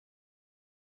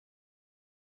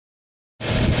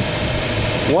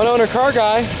One Owner Car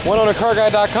Guy,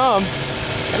 oneownercarguy.com,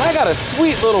 and I got a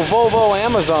sweet little Volvo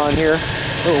Amazon here,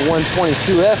 little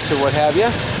 122S or what have you,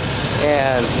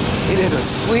 and it is a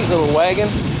sweet little wagon.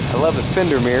 I love the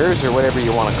fender mirrors, or whatever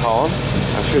you want to call them.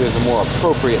 I'm sure there's a more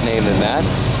appropriate name than that.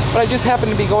 But I just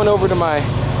happened to be going over to my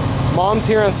mom's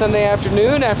here on Sunday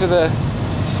afternoon after the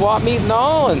swap meet and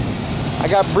all, and I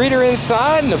got breeder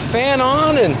inside and the fan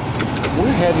on, and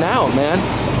we're heading out, man.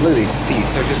 Look at these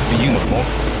seats, they're just beautiful.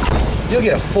 You'll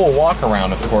get a full walk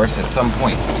around, of course, at some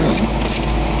point soon.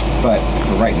 But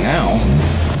for right now,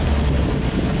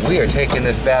 we are taking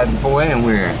this bad boy and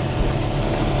we're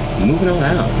moving on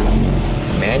out.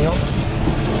 Manual.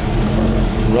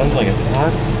 Runs like a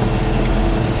top.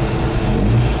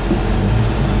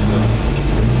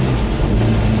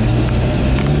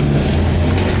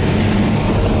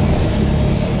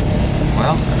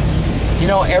 Well, you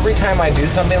know, every time I do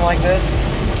something like this,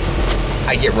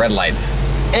 I get red lights.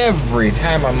 Every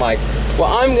time I'm like, well,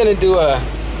 I'm gonna do a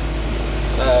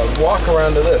walk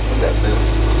around to this. Look at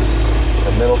that,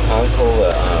 the middle console,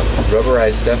 the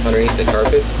rubberized stuff underneath the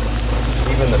carpet.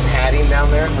 Even the padding down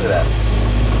there, look at that.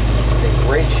 It's in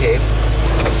great shape.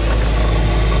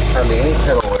 Hardly any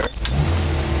pedal wear.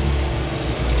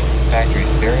 Factory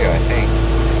stereo, I think.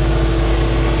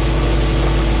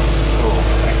 Oh,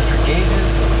 extra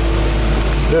gauges.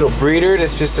 Little breeder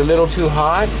that's just a little too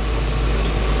hot.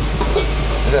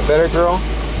 Is that better, girl?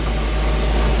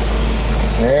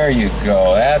 There you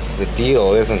go. That's the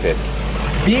deal, isn't it?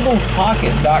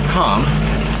 BeaglesPocket.com.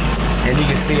 And you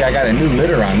can see I got a new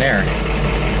litter on there.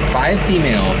 5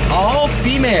 females, all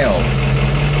females,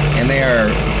 and they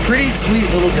are pretty sweet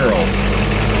little girls.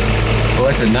 Well,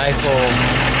 it's a nice little,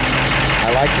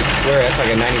 I like the square, that's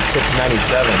like a 96,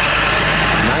 97.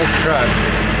 Nice truck.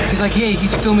 He's like, hey,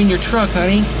 he's filming your truck,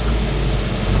 honey.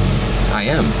 I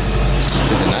am.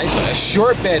 It's a nice one, a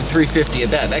short bed 350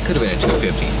 at that. That could have been a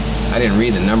 250. I didn't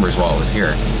read the numbers while it was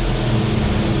here.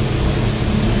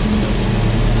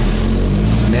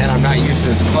 Man, I'm not used to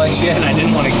this clutch yet, and I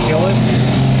didn't want to kill it.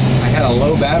 I had a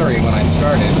low battery when I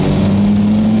started.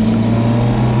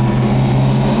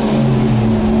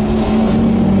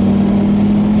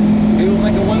 Feels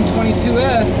like a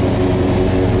 122S.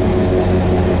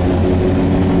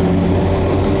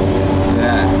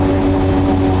 Yeah.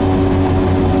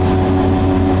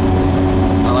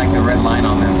 I like the red line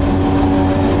on them.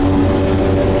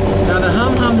 Now the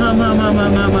hum. I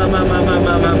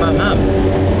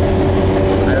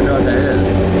don't know what that is.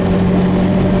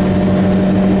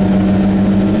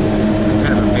 Some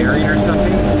kind of a variant or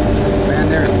something. Man,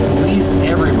 there's police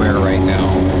everywhere right now.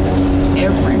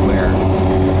 Everywhere.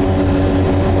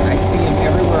 I see them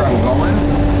everywhere I'm going.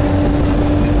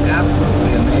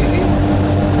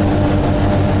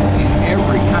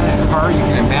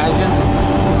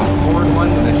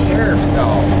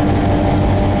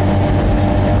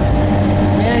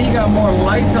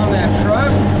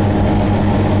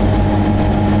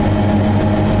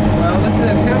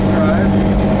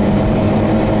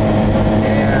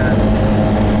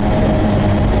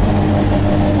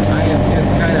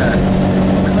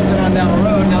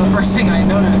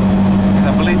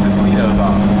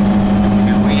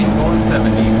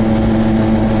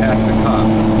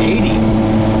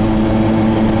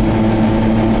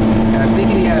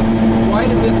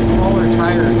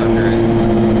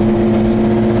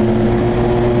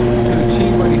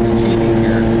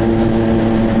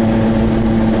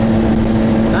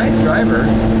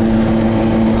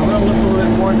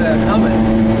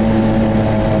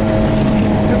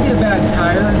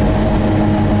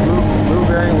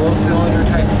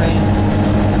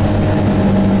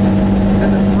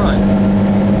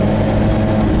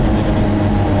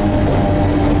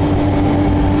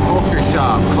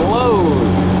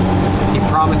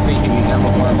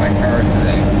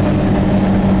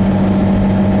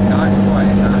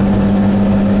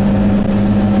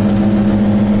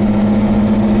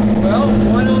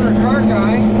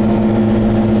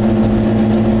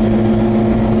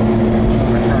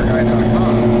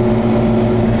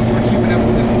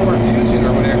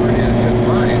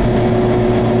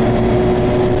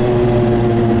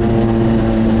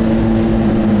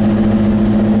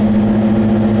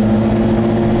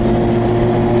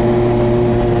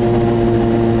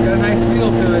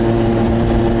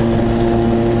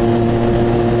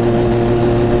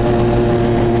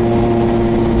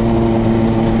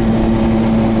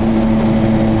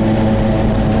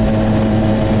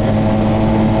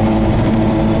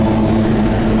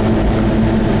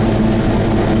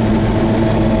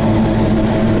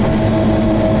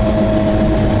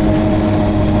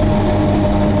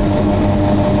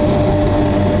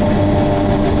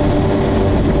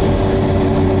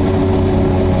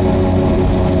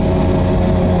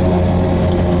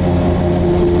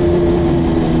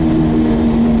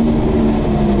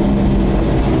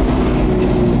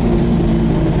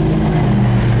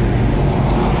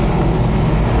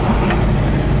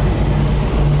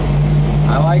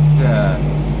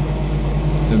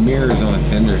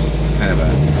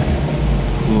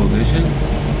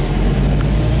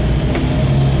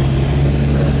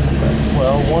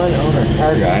 one owner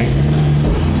car guy,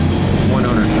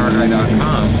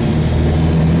 oneownercarguy.com.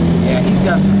 Yeah, he's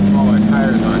got some smaller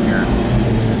tires on here,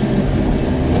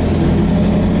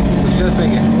 which does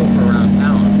make it cool for around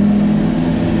town.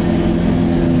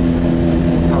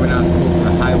 Probably not as cool for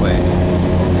the highway.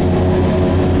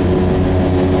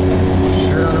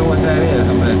 Sure don't know what that is.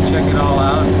 I'm gonna check it all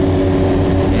out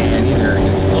and either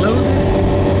disclose it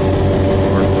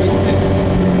or fix it.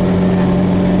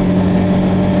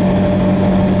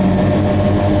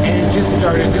 And it just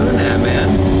started doing that, man.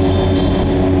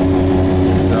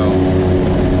 So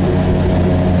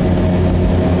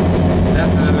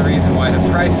that's another reason why the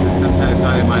price is sometimes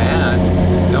not in my ad.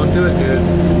 Don't do it, dude.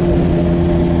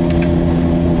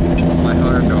 My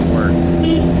motor don't work.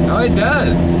 Oh, it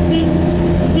does.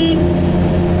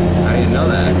 I didn't know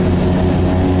that.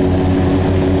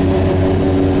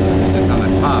 It's just on the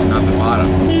top, not the bottom.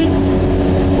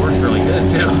 Works really good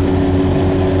too.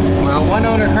 Well,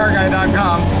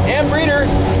 oneownercarguy.com and Breeder,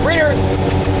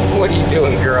 what are you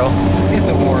doing, girl? It's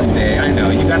a warm day. I know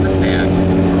you got the fan.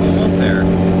 We're almost there.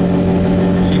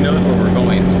 She knows where we're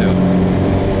going to.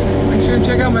 Make sure and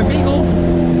check out my Beagles.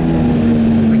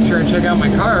 Make sure and check out my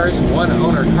cars.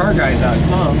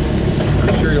 Oneownercarguy.com.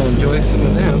 I'm sure you'll enjoy some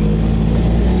of them.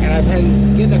 And I've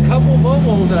been getting a couple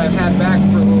Volvos that I've had back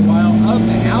for a little while up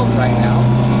and out right now.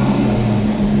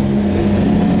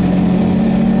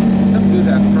 Something to do with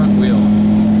that front wheel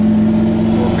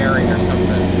or bearing or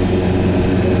something.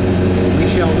 We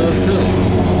shall know soon.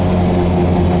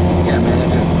 Yeah, man,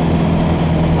 it's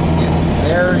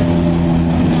there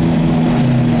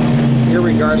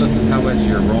irregardless of how much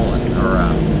you're rolling or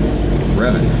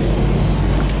revving.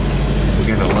 We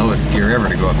got the lowest gear ever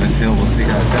to go up this hill. We'll see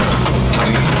how it goes.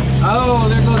 Oh,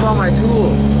 there goes all my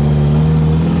tools.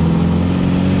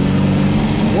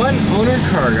 One owner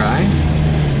car guy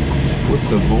with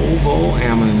the Volvo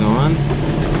Amazon.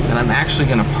 And I'm actually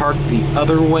going to park the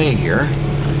other way here.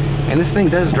 And this thing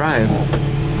does drive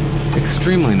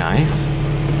extremely nice.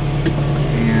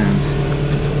 And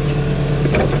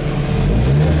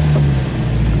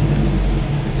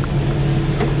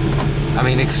I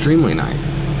mean, extremely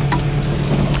nice.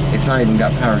 It's not even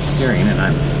got power steering, and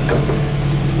I'm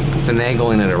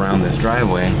finagling it around this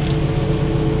driveway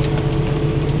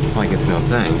like it's no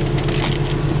thing.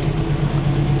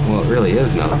 Well, it really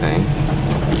is no thing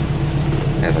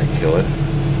as I kill it.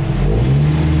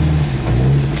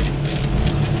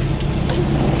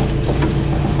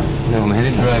 No, man,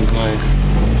 it drives nice.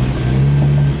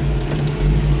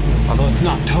 Although it's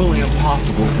not totally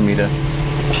impossible for me to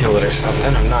kill it or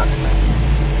something. I'm not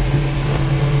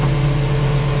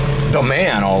the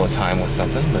man all the time with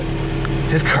something, but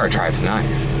this car drives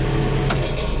nice.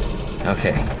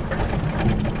 Okay.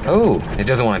 Oh, it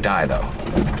doesn't want to die though.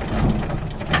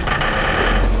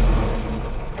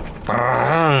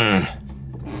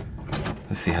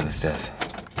 Let's see how this does.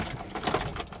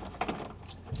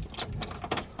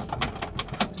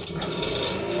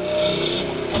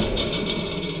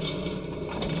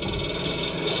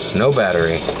 No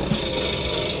battery.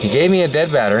 He gave me a dead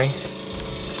battery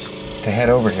to head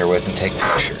over here with and take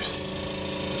pictures.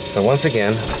 So once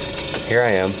again, here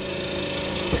I am,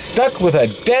 stuck with a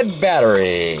dead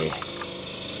battery.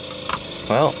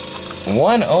 Well,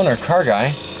 one owner car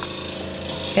guy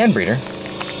and Breeder.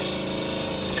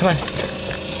 Come on.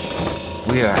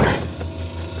 We are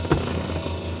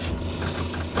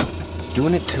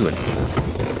doing it to it.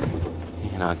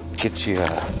 And I'll get you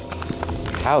a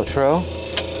outro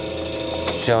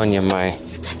showing you my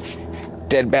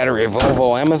dead battery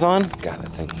Volvo Amazon. God,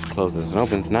 that thing closes and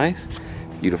opens nice.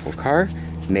 Beautiful car.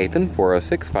 Nathan,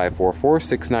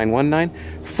 406-544-6919.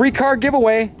 Free car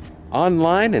giveaway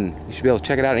online, and you should be able to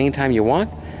check it out anytime you want.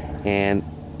 And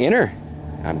enter.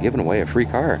 I'm giving away a free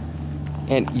car.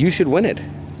 And you should win it.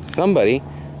 Somebody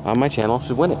on my channel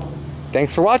should win it.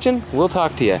 Thanks for watching. We'll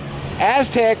talk to you.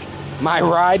 Aztec, my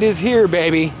ride is here,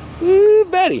 baby. Woo,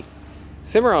 Betty.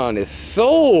 Cimarron is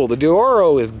sold. The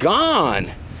Duoro is gone.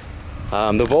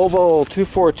 The Volvo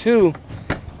 242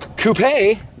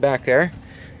 Coupe back there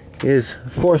is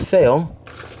for sale,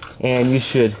 and you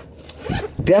should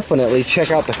definitely check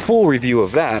out the full review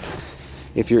of that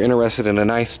if you're interested in a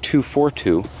nice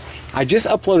 242. I just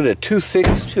uploaded a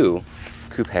 262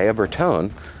 Coupe, a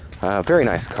Bertone, very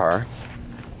nice car,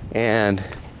 and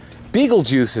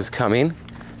Beetlejuice is coming.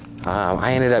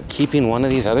 I ended up keeping one of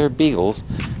these other Beagles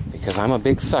because I'm a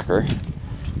big sucker,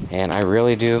 and I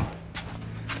really do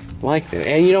like them.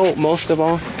 And you know, most of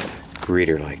all,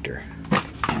 Breeder liked her.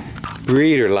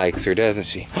 Breeder likes her, doesn't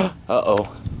she? Uh-oh.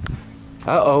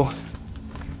 Uh-oh.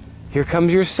 Here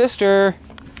comes your sister.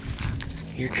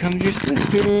 Here comes your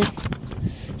sister.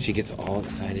 She gets all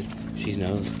excited. She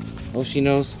knows. Oh, she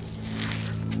knows.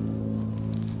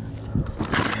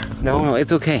 No, no,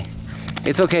 it's okay.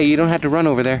 It's okay. You don't have to run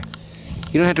over there.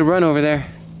 You don't have to run over there.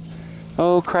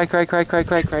 Oh, cry, cry, cry, cry,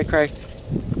 cry, cry, cry.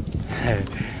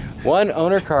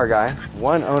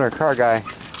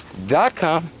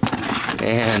 OneOwnerCarGuy.com.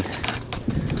 And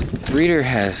Breeder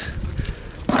has...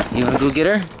 You want to go get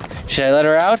her? Should I let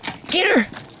her out? Get her!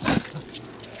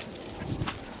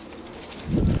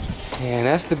 And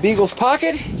that's the Beagle's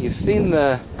pocket. You've seen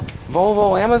the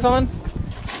Volvo Amazon.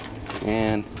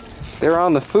 And they're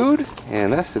on the food.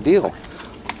 And that's the deal.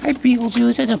 Hi,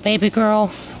 Beetlejuice. It's a baby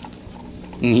girl.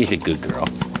 You're a good girl.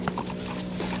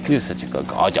 You're such a good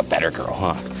girl. Oh, you're a better girl,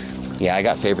 huh? Yeah, I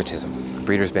got favoritism.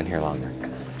 Breeder's been here longer.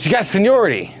 She got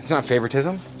seniority. It's not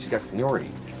favoritism. She's got seniority.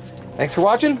 Thanks for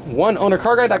watching.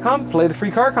 OneOwnerCarGuy.com. Play the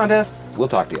free car contest. We'll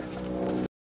talk to you.